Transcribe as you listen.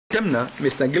Kemna,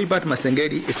 Mr. Gilbert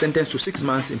Masengeli is sentenced to 6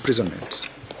 months imprisonment.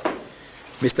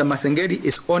 Mr. Masengeli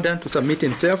is ordered to submit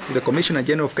himself to the Commissioner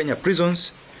General of Kenya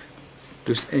Prisons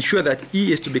to ensure that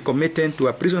he is to be committed to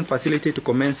a prison facility to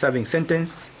commence serving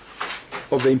sentence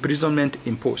of the imprisonment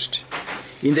imposed.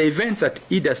 In the event that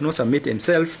he does not submit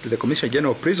himself to the Commissioner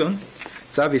General of Prison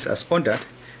Service as ordered,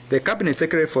 the Cabinet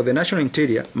Secretary for the National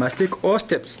Interior must take all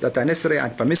steps that are necessary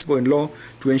and permissible in law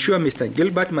to ensure Mr.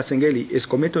 Gilbert Masengeli is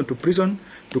committed to prison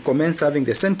to commence serving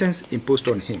the sentence imposed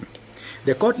on him.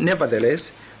 The court,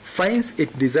 nevertheless, finds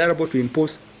it desirable to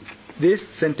impose this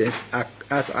sentence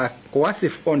as a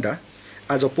coercive order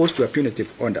as opposed to a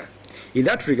punitive order. In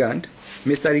that regard,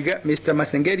 Mr.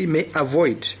 Masengeli may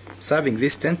avoid serving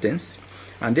this sentence,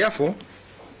 and therefore,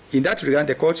 in that regard,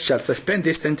 the court shall suspend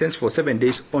this sentence for 7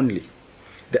 days only.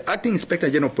 The Acting Inspector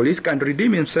General of Police can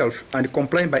redeem himself and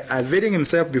comply by availing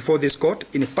himself before this court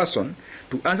in person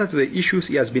to answer to the issues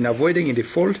he has been avoiding. In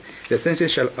default, the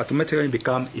sentence shall automatically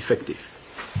become effective.